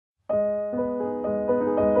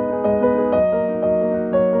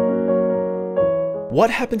What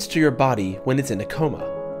happens to your body when it's in a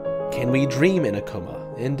coma? Can we dream in a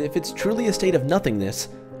coma? And if it's truly a state of nothingness,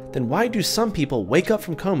 then why do some people wake up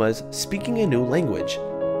from comas speaking a new language?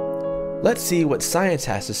 Let's see what science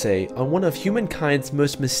has to say on one of humankind's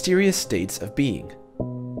most mysterious states of being.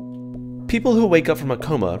 People who wake up from a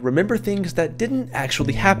coma remember things that didn't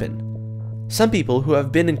actually happen. Some people who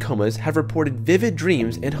have been in comas have reported vivid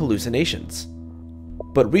dreams and hallucinations.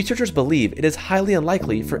 But researchers believe it is highly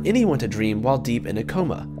unlikely for anyone to dream while deep in a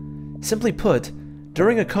coma. Simply put,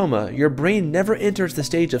 during a coma, your brain never enters the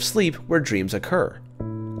stage of sleep where dreams occur.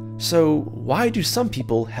 So why do some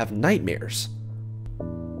people have nightmares?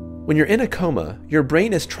 When you're in a coma, your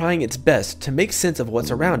brain is trying its best to make sense of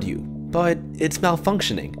what's around you, but it's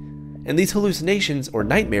malfunctioning, and these hallucinations or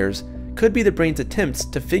nightmares could be the brain's attempts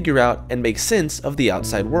to figure out and make sense of the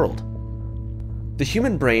outside world. The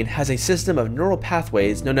human brain has a system of neural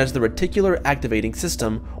pathways known as the Reticular Activating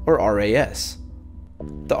System, or RAS.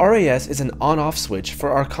 The RAS is an on-off switch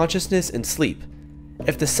for our consciousness in sleep.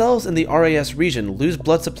 If the cells in the RAS region lose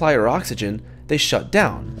blood supply or oxygen, they shut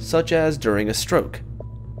down, such as during a stroke.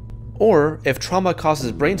 Or, if trauma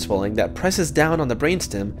causes brain swelling that presses down on the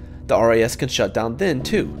brainstem, the RAS can shut down then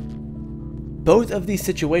too. Both of these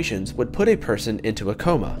situations would put a person into a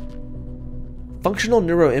coma. Functional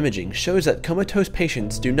neuroimaging shows that comatose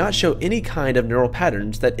patients do not show any kind of neural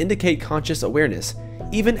patterns that indicate conscious awareness,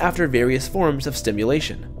 even after various forms of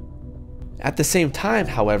stimulation. At the same time,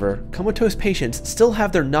 however, comatose patients still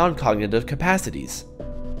have their non-cognitive capacities.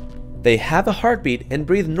 They have a heartbeat and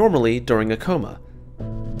breathe normally during a coma.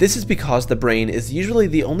 This is because the brain is usually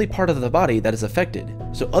the only part of the body that is affected,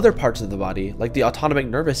 so other parts of the body, like the autonomic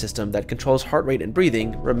nervous system that controls heart rate and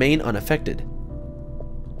breathing, remain unaffected.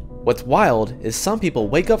 What's wild is some people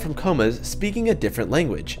wake up from comas speaking a different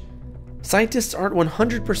language. Scientists aren't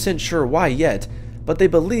 100% sure why yet, but they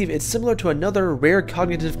believe it's similar to another rare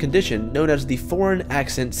cognitive condition known as the foreign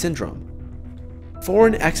accent syndrome.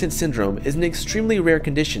 Foreign accent syndrome is an extremely rare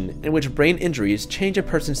condition in which brain injuries change a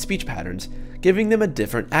person's speech patterns, giving them a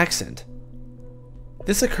different accent.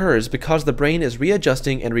 This occurs because the brain is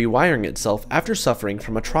readjusting and rewiring itself after suffering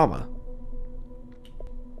from a trauma.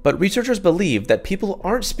 But researchers believe that people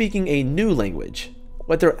aren't speaking a new language.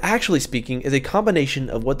 What they're actually speaking is a combination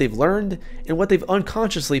of what they've learned and what they've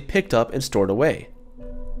unconsciously picked up and stored away.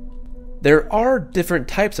 There are different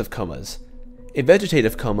types of comas. A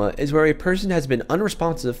vegetative coma is where a person has been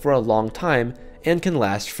unresponsive for a long time and can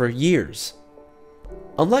last for years.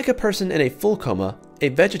 Unlike a person in a full coma, a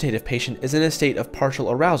vegetative patient is in a state of partial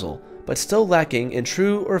arousal, but still lacking in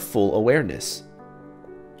true or full awareness.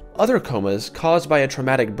 Other comas caused by a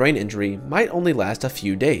traumatic brain injury might only last a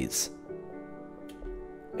few days.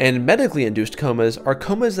 And medically induced comas are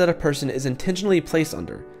comas that a person is intentionally placed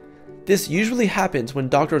under. This usually happens when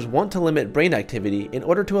doctors want to limit brain activity in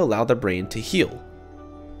order to allow the brain to heal.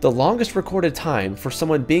 The longest recorded time for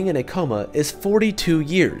someone being in a coma is 42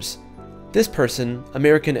 years. This person,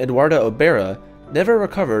 American Eduarda Obera, never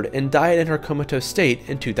recovered and died in her comatose state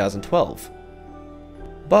in 2012.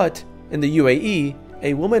 But in the UAE,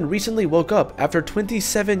 a woman recently woke up after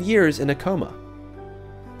 27 years in a coma.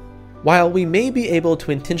 While we may be able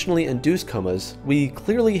to intentionally induce comas, we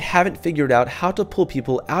clearly haven't figured out how to pull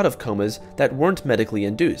people out of comas that weren't medically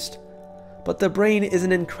induced. But the brain is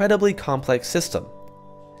an incredibly complex system.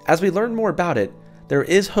 As we learn more about it, there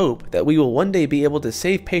is hope that we will one day be able to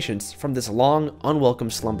save patients from this long, unwelcome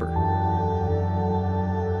slumber.